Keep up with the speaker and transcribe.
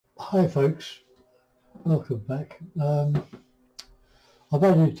Hi folks, welcome back. I've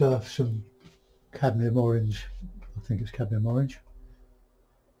added some cadmium orange, I think it's cadmium orange,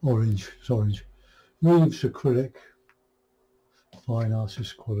 it's orange, Reeves acrylic, fine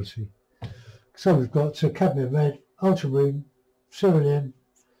artist quality. So we've got cadmium red, ultramarine, cerulean,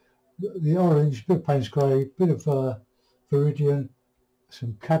 the orange, bit of Payne's grey, bit of viridian,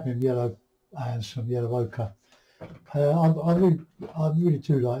 some cadmium yellow and some yellow ochre. I really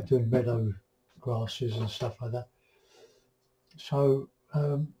do like doing meadow grasses and stuff like that. So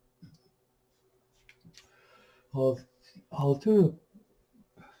I'll do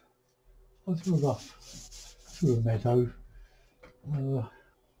a rough through a meadow, a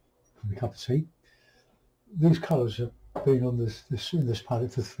cup of tea. These colours have been on this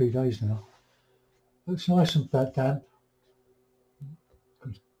palette for 3 days now. It's nice and damp.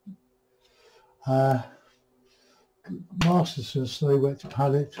 Masterson's Stay Wet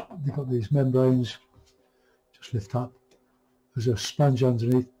palette. They've got these membranes. Just lift up. There's a sponge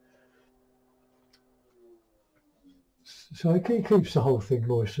underneath, so it keeps the whole thing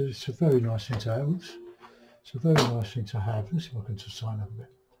moist. It's a very nice thing to have. It's a very nice thing to have. Let's see if I can just sign up a bit.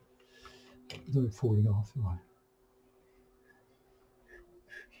 Without it falling off, right?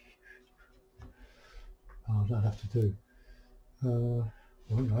 Oh, I don't have to do. Well,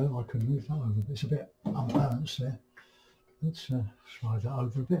 no, I can move that over. It's a bit unbalanced there. Let's slide that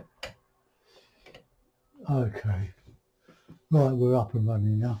over a bit. Okay. Right, we're up and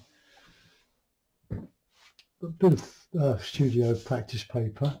running now. A bit of studio practice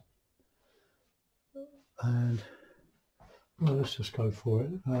paper, and well, let's just go for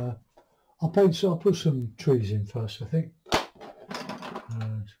it. I'll put some trees in first, I think.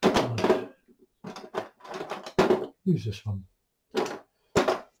 And I'll use this one.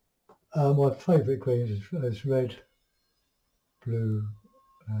 My favourite greens is red, blue,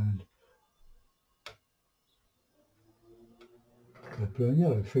 and blue and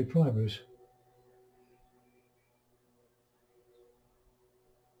yellow, 3 primaries.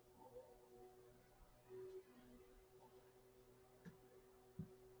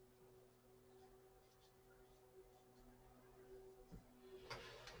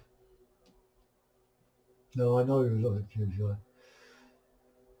 Now I know a lot of you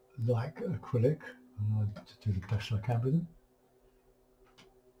like acrylic, and I do the best I can with them.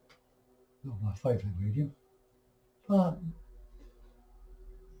 Not my favourite medium, but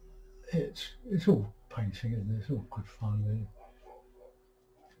it's all painting, isn't it? It's all good fun, really.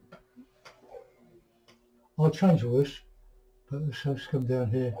 I'll change all this, but let's come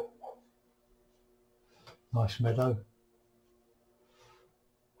down here. Nice meadow.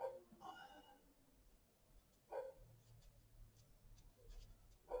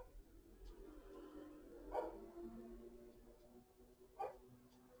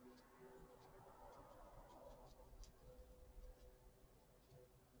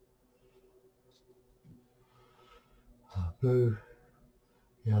 Blue,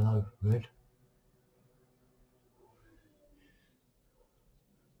 yellow, red.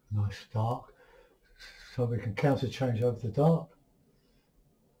 Nice dark, so we can counter change over the dark.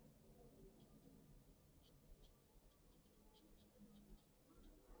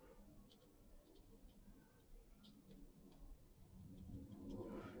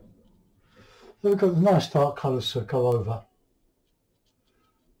 So we've got the nice dark colours to go over.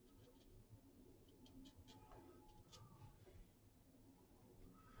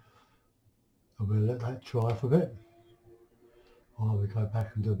 And we'll let that dry for a bit while we go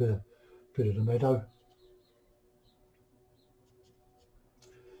back and do a bit of the meadow.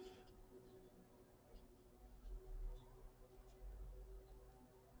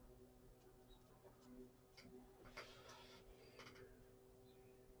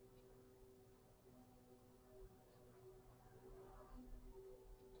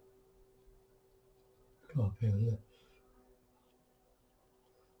 Go up here, look.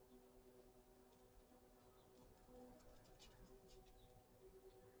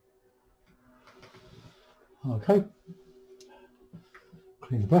 Okay,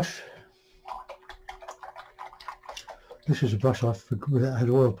 clean the brush. This is a brush I had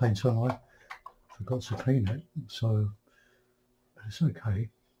oil paint on. I forgot to clean it, so it's okay.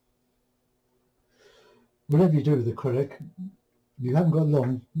 Whatever you do with acrylic, you haven't got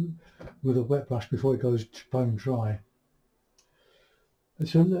long with a wet brush before it goes bone dry.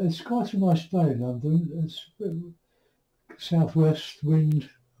 It's quite a nice day in London. It's southwest wind,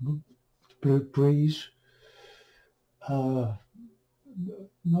 breeze,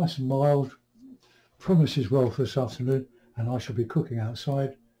 nice and mild. Promises well for this afternoon, and I shall be cooking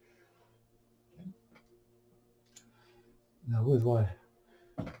outside. Now with my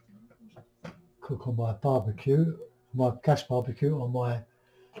cook on my barbecue, my gas barbecue, on my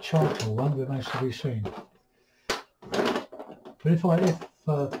charcoal one remains to be seen. But if I'm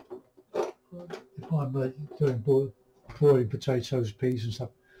doing boiling potatoes, peas and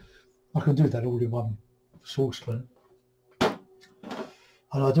stuff, I can do that all in one saucepan. And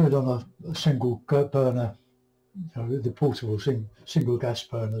I do it on a single burner, the portable single gas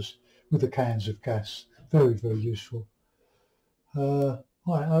burners with the cans of gas. Very, very useful.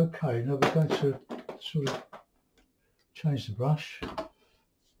 Right, okay, now we're going to sort of change the brush.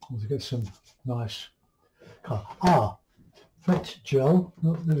 To get some nice colour. Vet gel.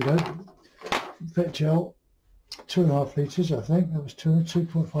 Oh, there we go. Vet gel, 2.5 litres, I think. That was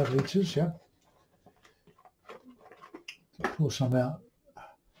 2.5 litres, yeah. Pour some out.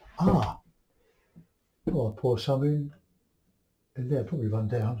 Oh, I'll pour some in there, probably run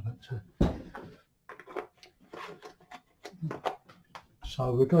down. But,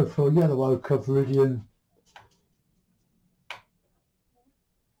 so we'll go for yellow ochre, Viridian.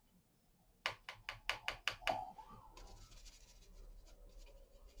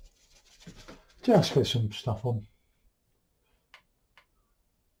 Just get some stuff on.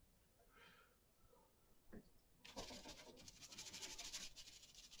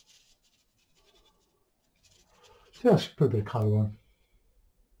 Just put a bit of colour on.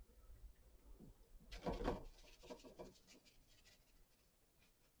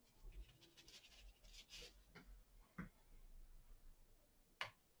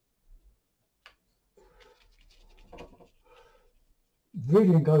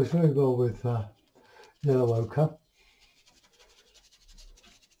 Viridian goes very well with yellow ochre.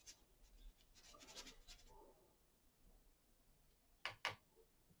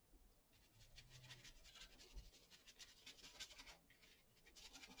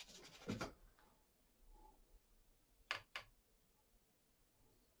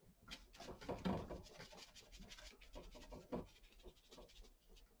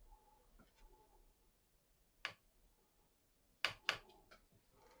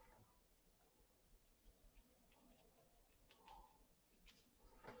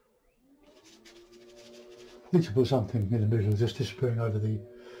 Need to put something in the middle, just disappearing over the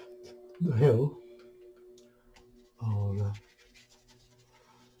hill. I'll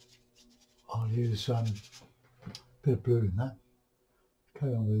use a bit of blue in that.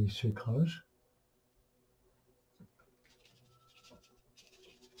 Carry on with these two colours.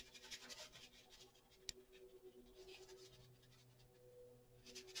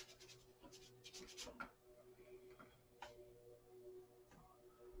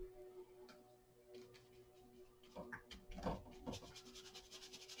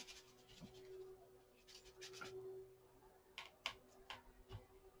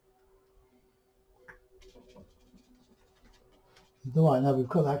 Right, now we've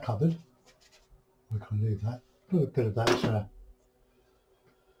got that covered. We can leave that. Put a bit of that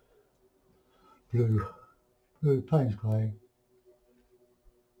blue Payne's grey,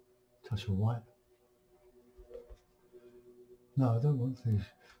 touch of white. No, I don't want the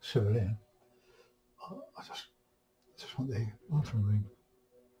cerulean. I just want the ultramarine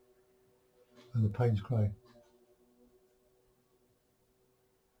and the Payne's grey.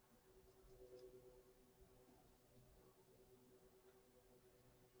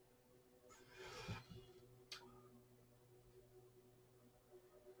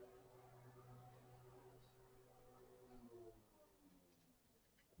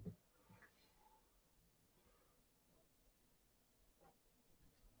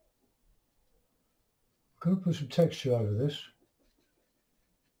 I'm going to put some texture over this.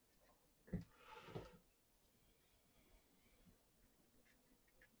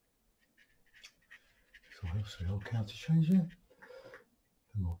 So I'll see I'll counter change it. A bit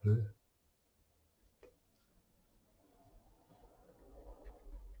more blue.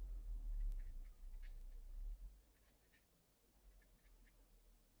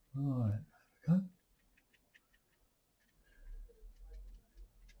 Right, there we go.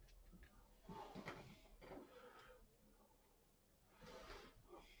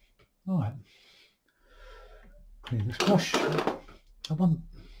 Right, clean this brush. Come on.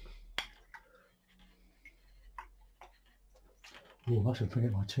 Oh, I mustn't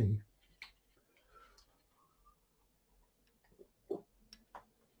forget my tea.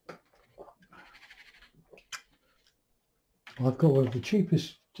 I've got one of the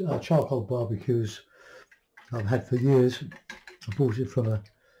cheapest charcoal barbecues I've had for years. I bought it from a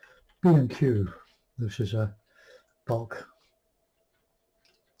B&Q. This is a bulk.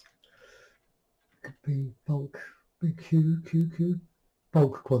 BQ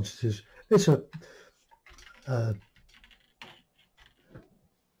bulk quantities. It's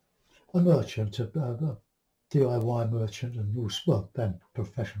a merchant, a DIY merchant, and also, well, then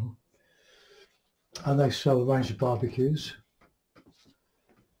professional, and they sell a range of barbecues.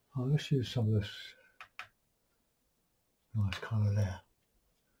 Oh, let's use some of this nice colour there.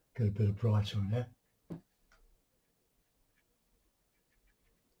 Get a bit of brighter in there.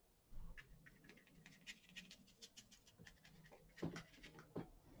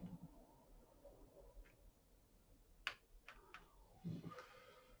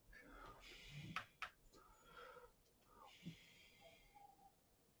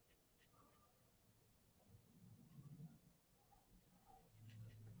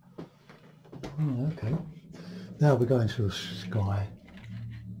 Okay, now we're going to the sky.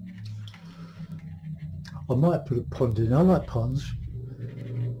 I might put a pond in. I like ponds.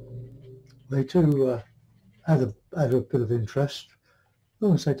 They do add a bit of interest, as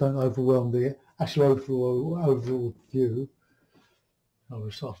long as they don't overwhelm the actual overall view. I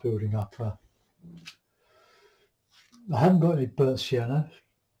will start building up. I haven't got any burnt sienna.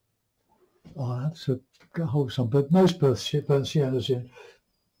 I have to get hold of some, but most burnt siennas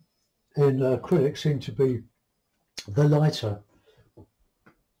in acrylic seem to be the lighter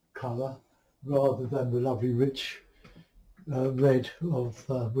colour rather than the lovely rich red of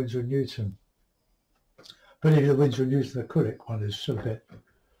Winsor & Newton. But even the Winsor & Newton acrylic one is a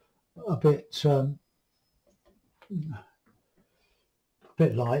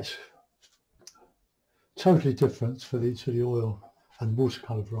bit light. Totally different to the oil and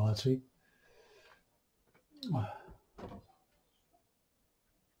watercolour variety.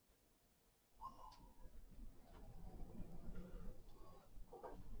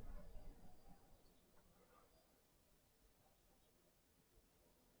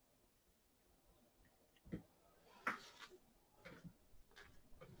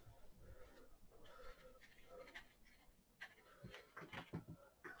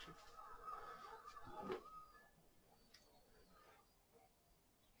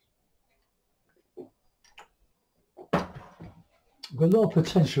 Got a lot of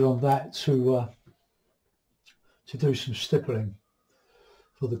potential on that to do some stippling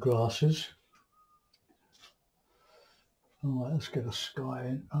for the grasses. All right, let's get a sky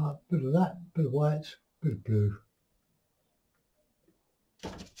in. Bit of that, bit of white, bit of blue.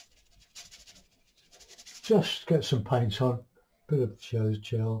 Just get some paint on, bit of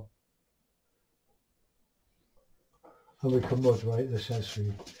gel, and we can moderate this as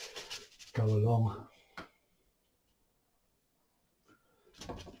we go along.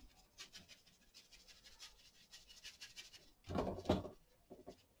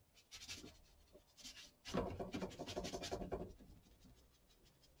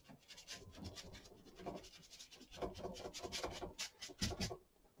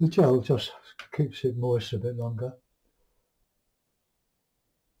 The gel just keeps it moist a bit longer.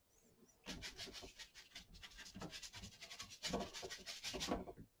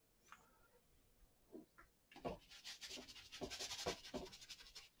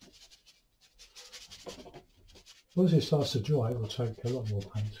 Once it starts to dry, it will take a lot more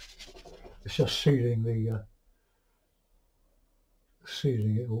paint. It's just sealing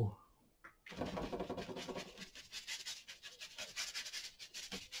it all.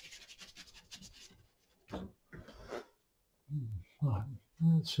 Right,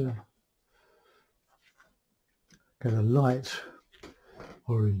 let's get a light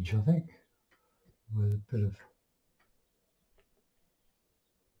orange, I think, with a bit of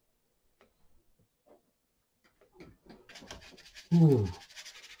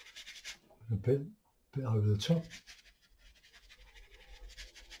a bit over the top.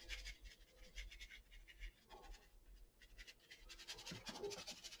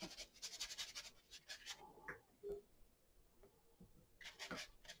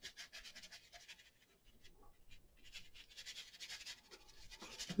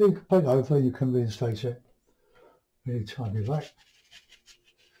 You can paint over, you can reinstate it any time you like.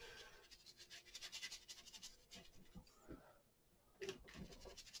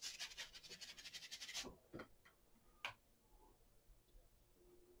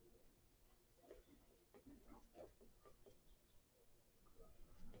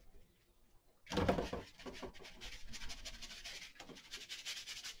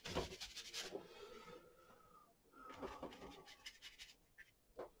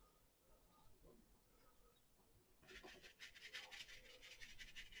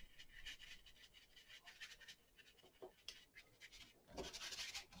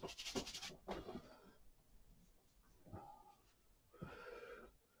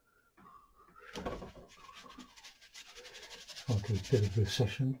 I'll get a bit of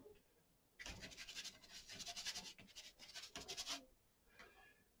recession.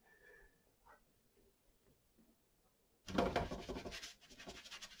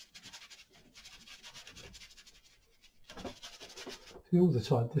 See, all the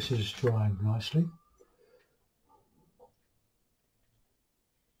time this is drying nicely.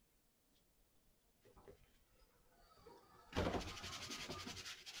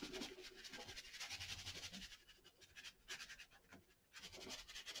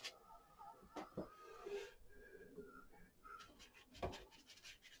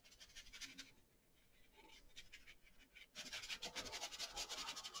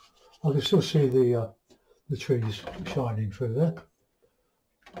 I can still see the trees shining through there.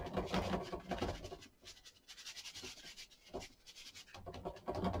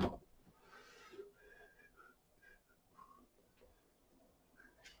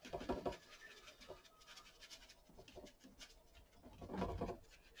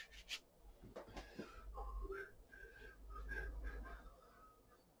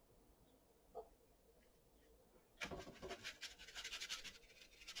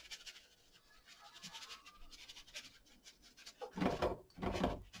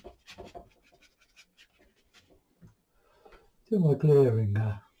 Do my glaring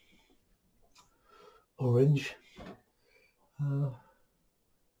orange.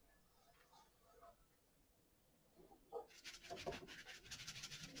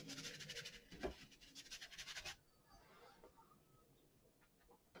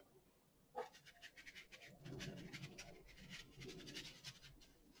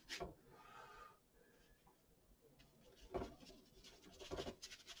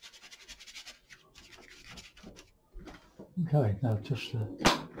 Okay, now just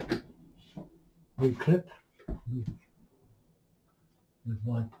reclip with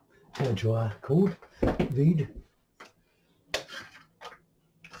my hairdryer cord, lead.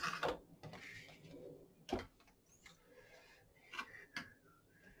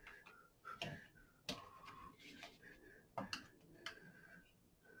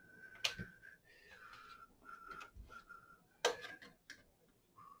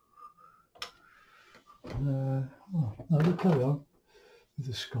 Oh, no, we'll carry on with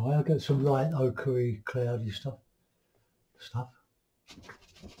the sky. I'll get some light ochre cloudy stuff.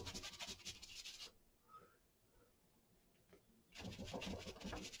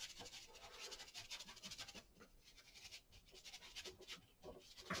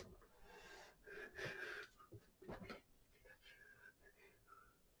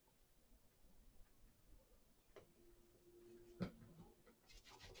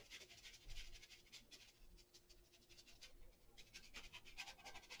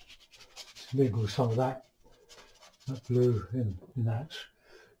 Mingle some of that blue in that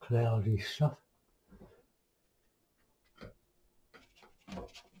cloudy stuff.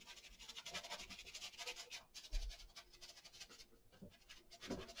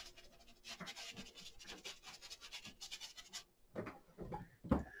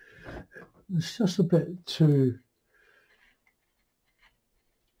 It's just a bit too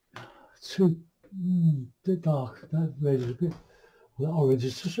bit dark. That red is a bit, well, the orange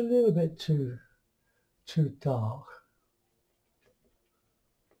is just a little bit too dark.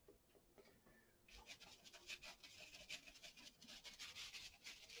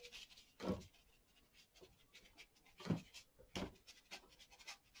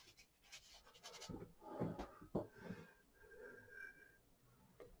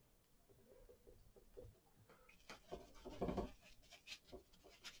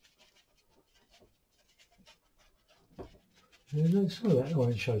 Yeah, some of that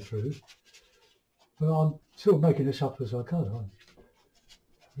won't show through, but I'm still making this up as I go.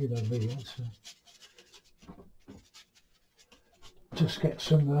 You know me, that's, just get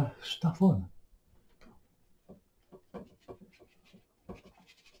some stuff on.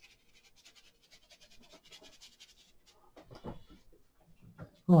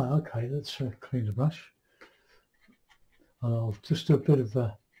 Right, okay, let's clean the brush. And I'll just do a bit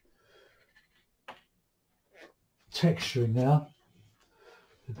of texturing now,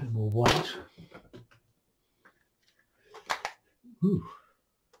 a bit more white. Ooh.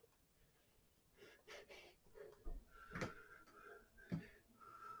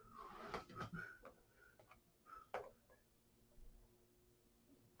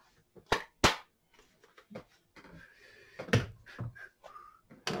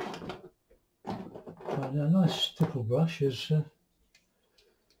 Right, now a nice stipple brush is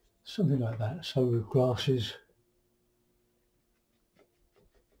something like that, so with grasses.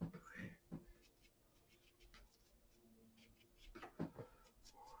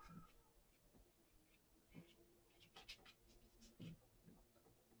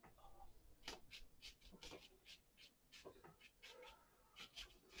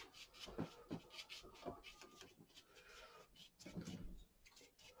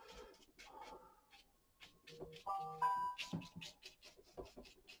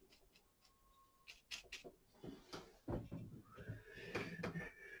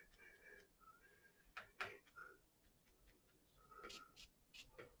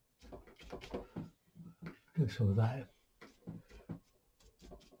 Get some of that.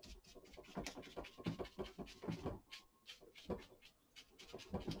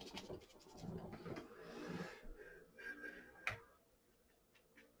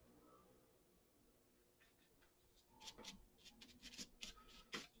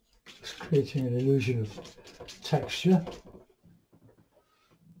 Just creating an illusion of texture. I'll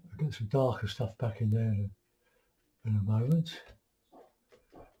get some darker stuff back in there in a moment.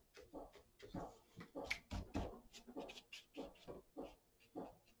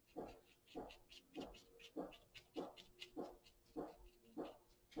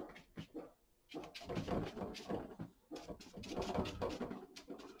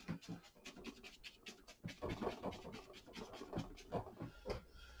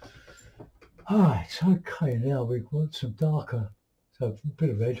 Alright, okay, now we want some darker, so a bit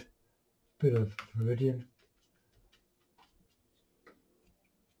of red, bit of viridian.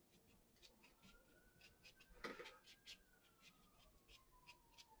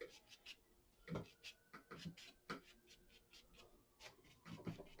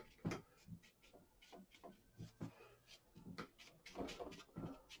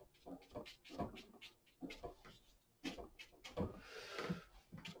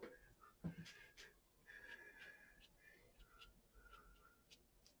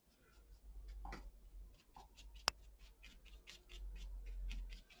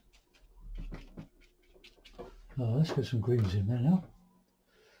 Oh, let's get some greens in there now.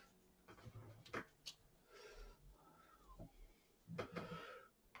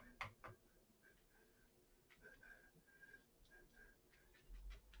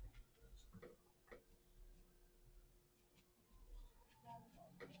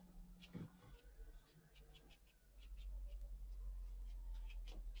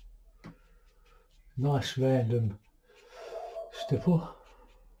 Nice random stipple.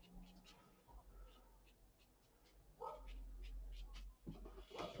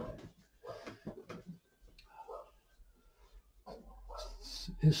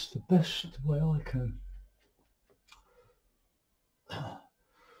 It's the best way I can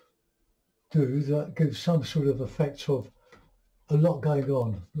do that, gives some sort of effect of a lot going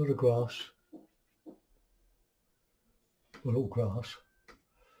on, a lot of grass, well, all grass.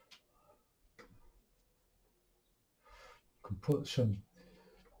 Can put some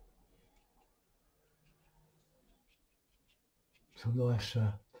nice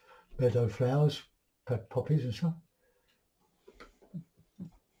meadow flowers, poppies and stuff.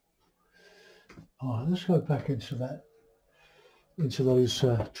 Alright, let's go back into those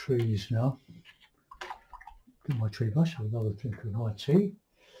trees now. Get my tree brush, have another drink of high tea.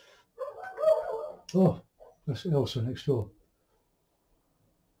 Oh, that's Elsa next door.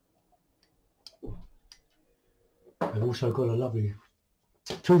 I've also got a lovely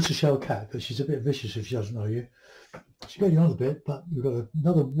tortoiseshell cat, but she's a bit vicious if she doesn't know you. She's getting on a bit, but we've got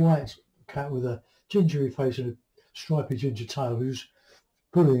another white cat with a gingery face and a stripy ginger tail who's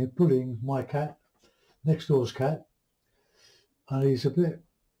bullying my cat, next door's cat, and he's a bit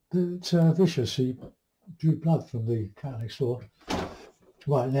vicious. He drew blood from the cat next door.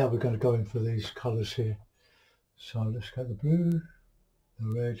 Right, now we're going to go in for these colours here. So let's get the blue,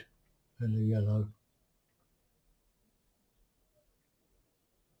 the red and the yellow.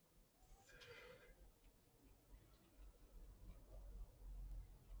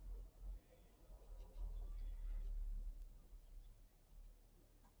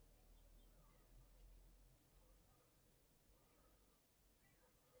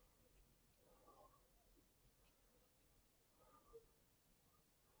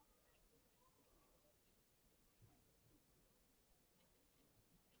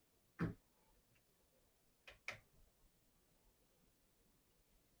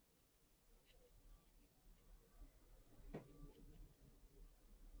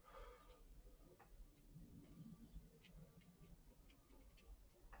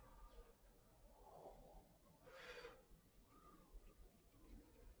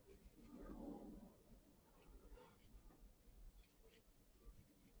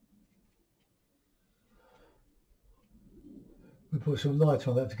 We put some light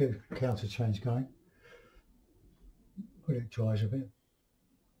on that to get the counter change going. When it dries a bit.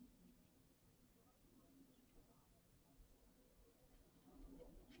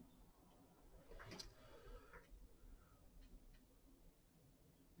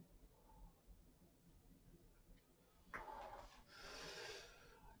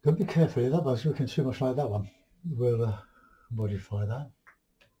 Got to be careful, that one's looking too much like that one. We'll modify that.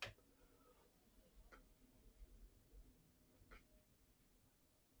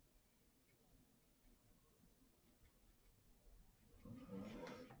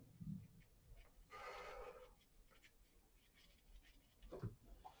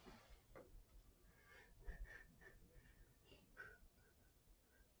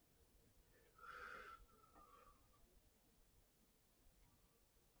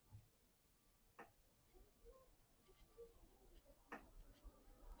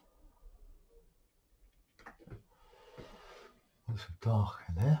 Put some dark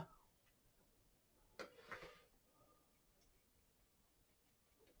in there.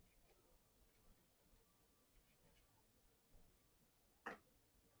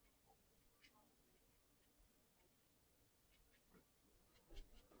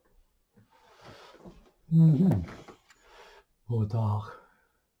 More dark.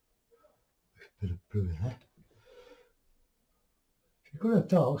 A bit of blue in there. You've got to have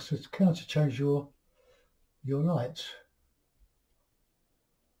darks to counter change your lights.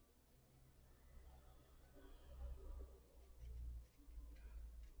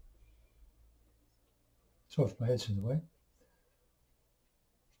 Sorry if my head's in the way.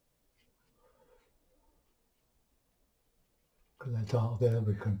 Got that dark there,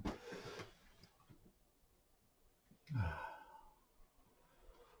 we can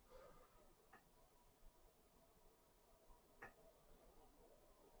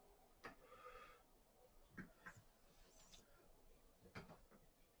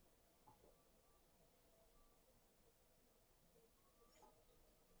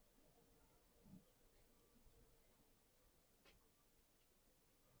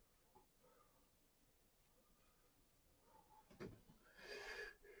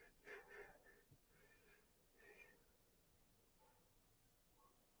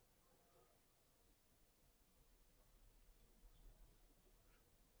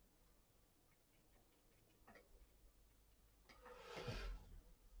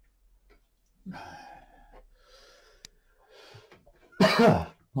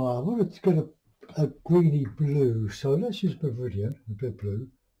Well, I wanted to get a greeny blue, so let's use Meridian, a bit of blue,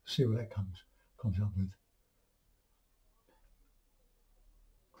 see what that comes up with.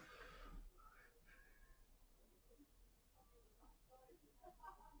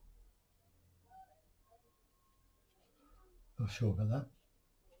 Not sure about that.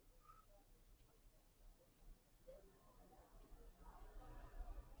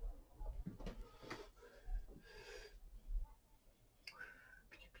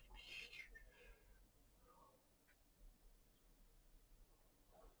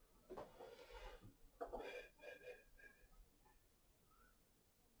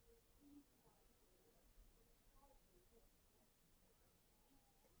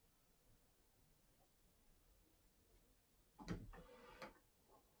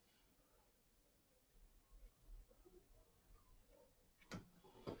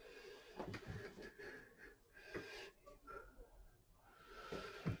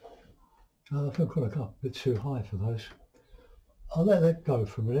 I think I've got to go a bit too high for those. I'll let that go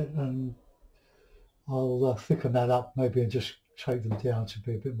for a minute and I'll thicken that up maybe and just take them down to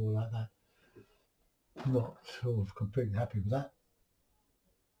be a bit more like that. I'm not sort of completely happy with that.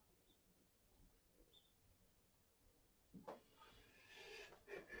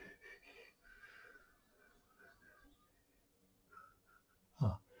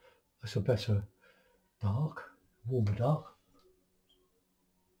 That's a better dark, warmer dark.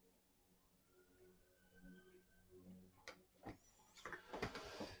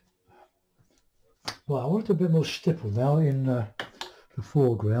 Right, I want a bit more stipple now in the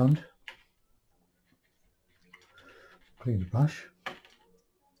foreground. Clean the brush.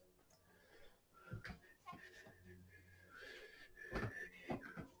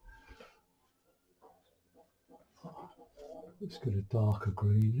 Let's get a darker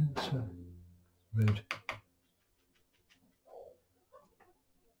green, so red.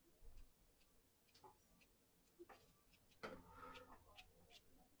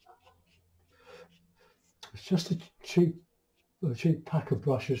 It's just a cheap pack of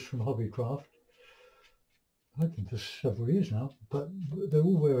brushes from Hobbycraft. I've had them for several years now, but they're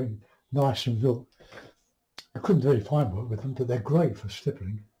all wearing nice and look. I couldn't really find work with them, but they're great for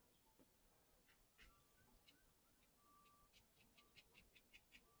stippling.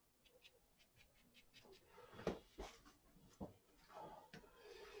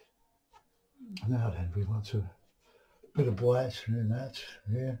 Now then, we want a bit of white in that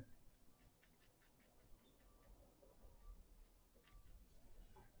here.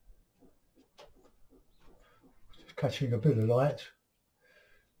 Just catching a bit of light.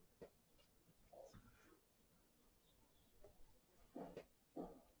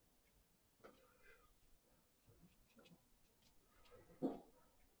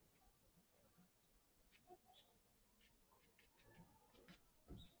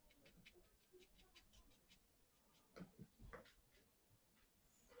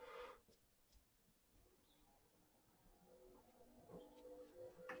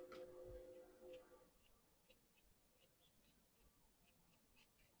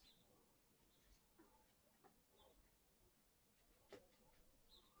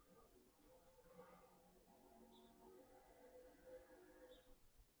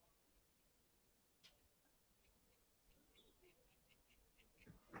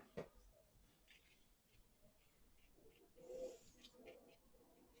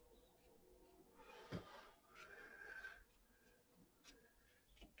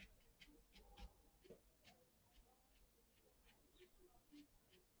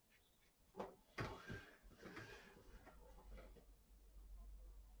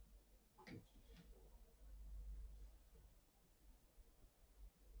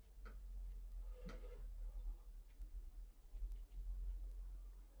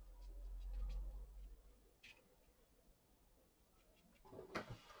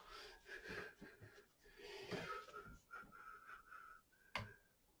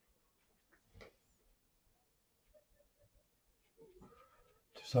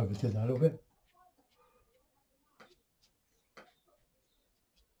 Just overdid that a little bit.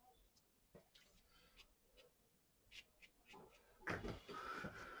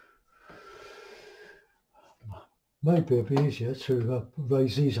 Maybe it'd be easier to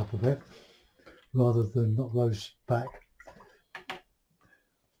raise these up a bit rather than knock those back.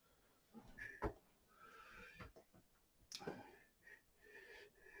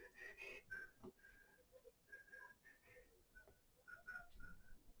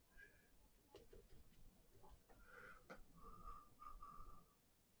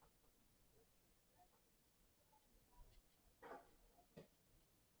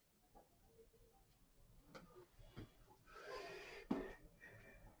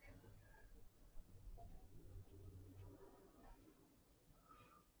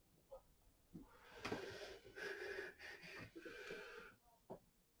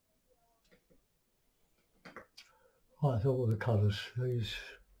 Right, I thought what the colours, these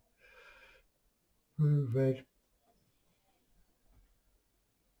blue, red,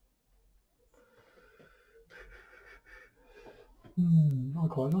 I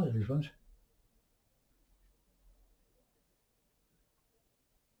quite like these ones.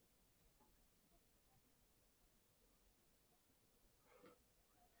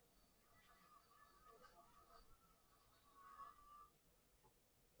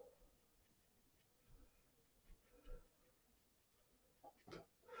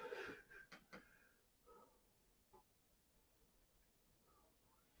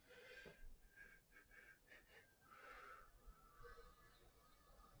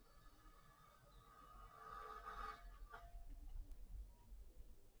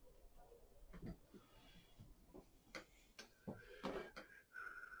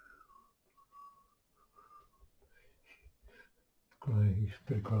 Grey,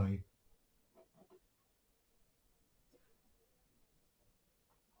 bit of grey.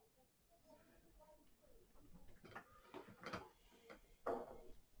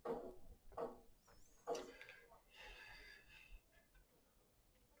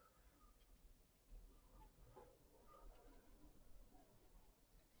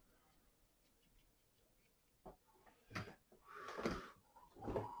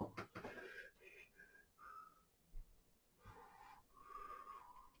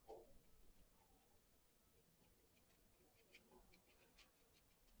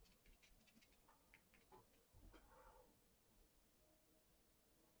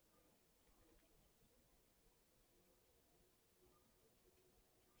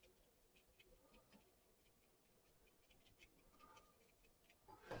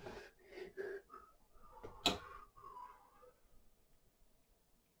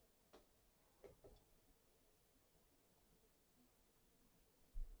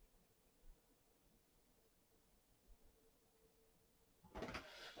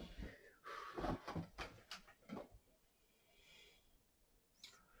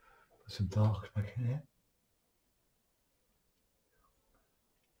 Put some darks back in here.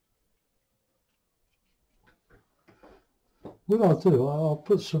 What I'll do, I'll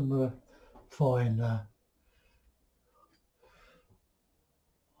put some fine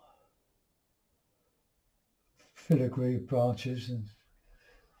filigree branches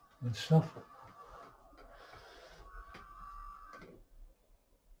and stuff.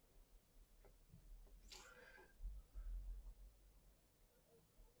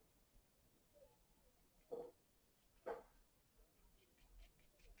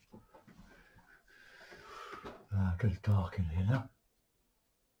 Get it dark in here now.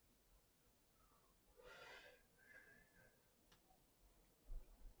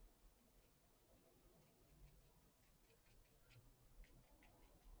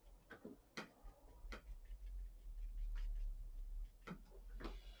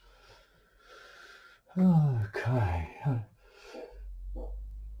 Okay.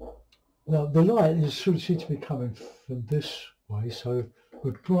 Now the light is sort of seems to be coming from this way, so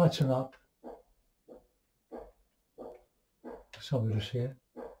we'll brighten up some of this here.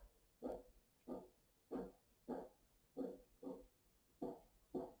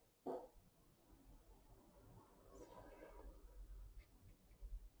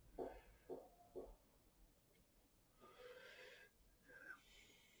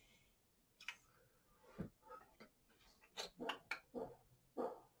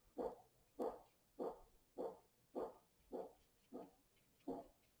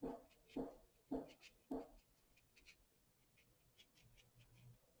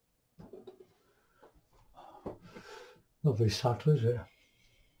 Not very subtle, is it?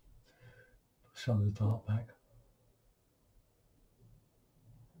 Some of the dark back.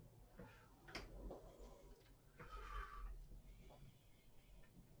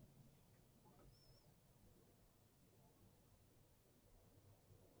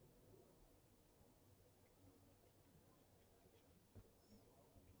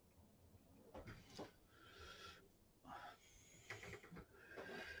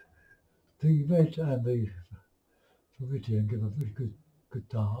 The red and the viridian give a very good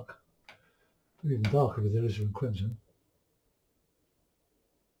dark, even darker with the alizarin crimson.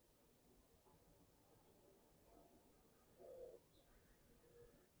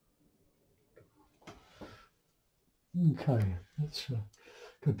 Okay, let's get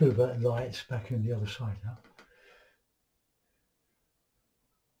a bit of that light back in the other side now.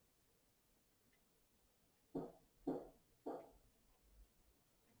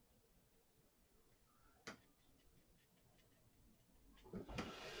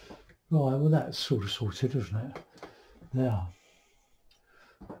 Right, well that's sort of sorted, isn't it? Now,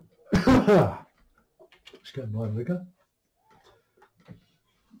 let's get my rigger.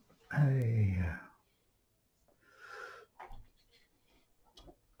 Hey.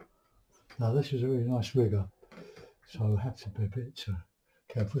 Now this is a really nice rigger, so I have to be a bit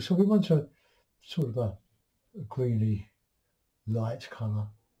careful. So we want a sort of a greeny light colour.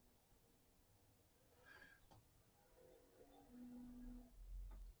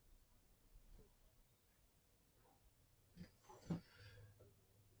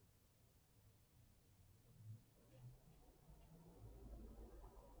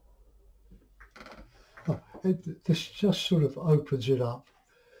 This just sort of opens it up.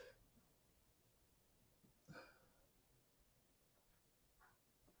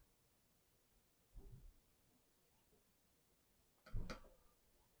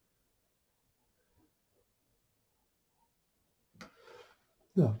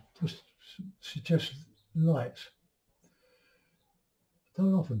 Yeah, just suggest light. I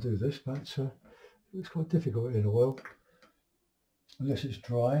don't often do this, but it's quite difficult in oil, unless it's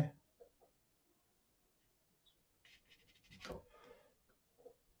dry.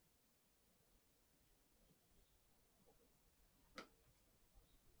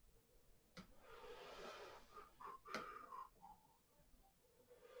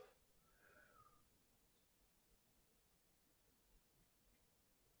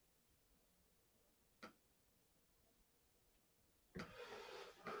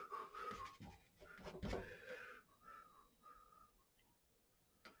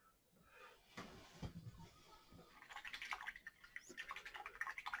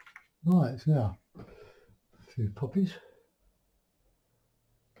 Right, now a few poppies.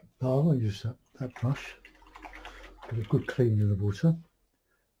 Now I won't use that brush. Get a good clean in the water.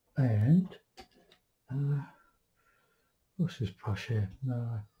 And what's this brush here?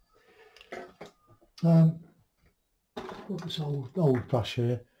 No. Got this old brush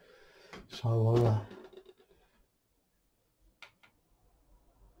here. So I'll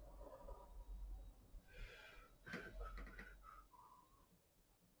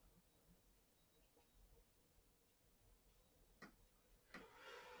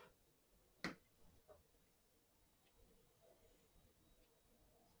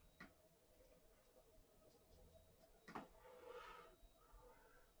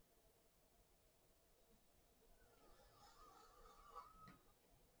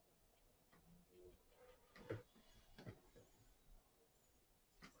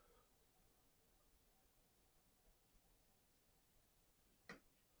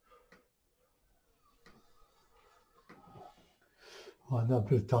a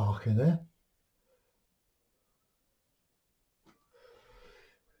bit of dark in there.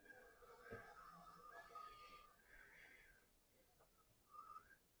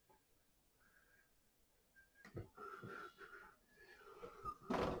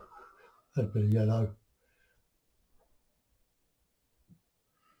 A bit of yellow.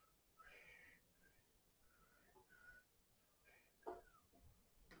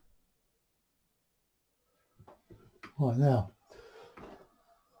 Right, now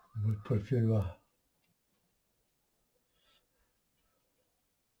we'll put a few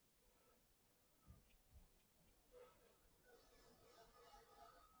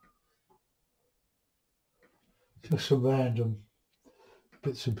just some random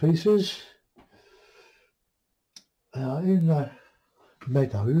bits and pieces. In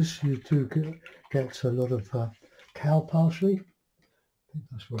meadows you do get a lot of cow parsley. I think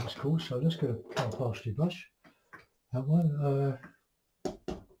that's what it's called. So let's get a cow parsley brush. That one.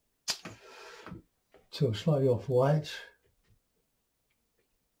 So slightly off white.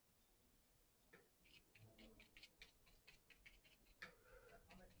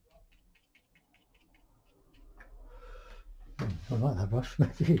 I like that brush.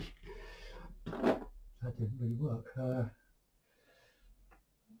 That didn't really work.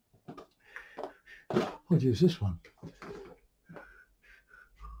 I'll use this one.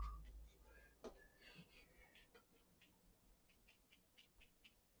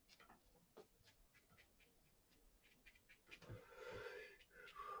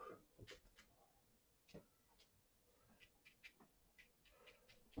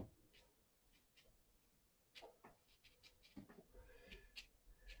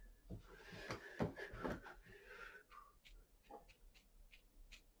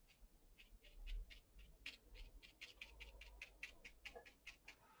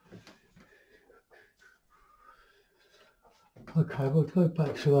 Okay, we'll go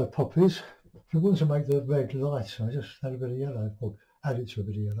back to those poppies. If you want to make the red lighter, I just add a bit of yellow, or add it to a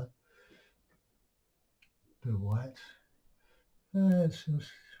bit of yellow. Bit of white. It's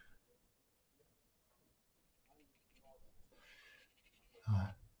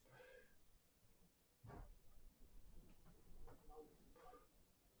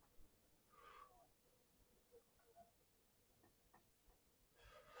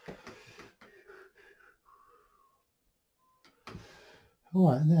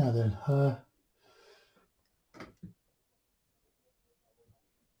right, now then,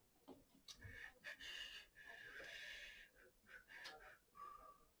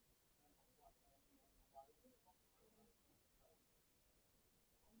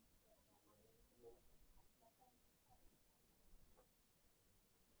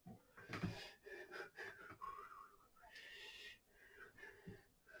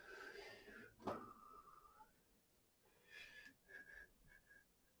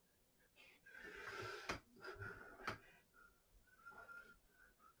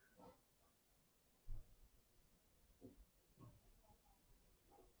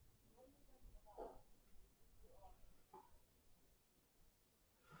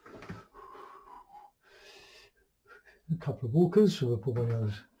 a couple of walkers, so we'll put one on the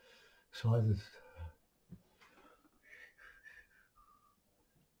other side.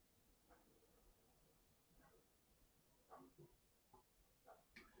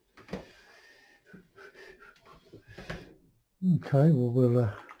 Okay, well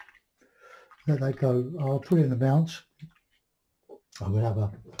we'll let that go. I'll put it in the mount. I will have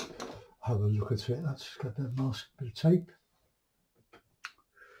a look at it. That's got that nice bit of tape.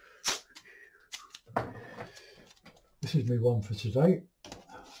 This is me one for today.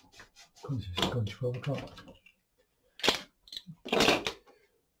 It's gone 12 o'clock.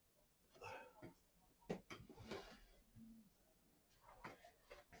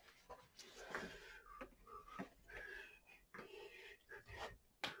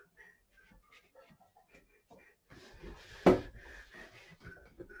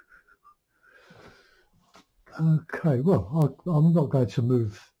 Okay, well, I'm not going to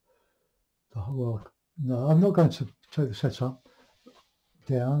move the whole, no, I'm not going to take the setup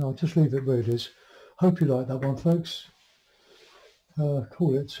down. I'll just leave it where it is. Hope you like that one, folks.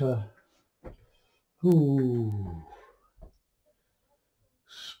 Call it,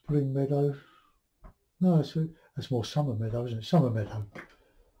 spring meadow. No, that's more summer meadow, isn't it? Summer meadow.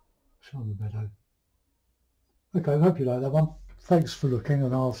 Summer meadow. Okay, hope you like that one. Thanks for looking,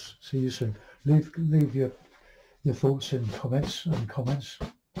 and I'll see you soon. Leave your thoughts in comments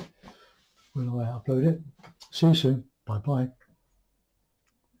when I upload it. See you soon. Bye bye.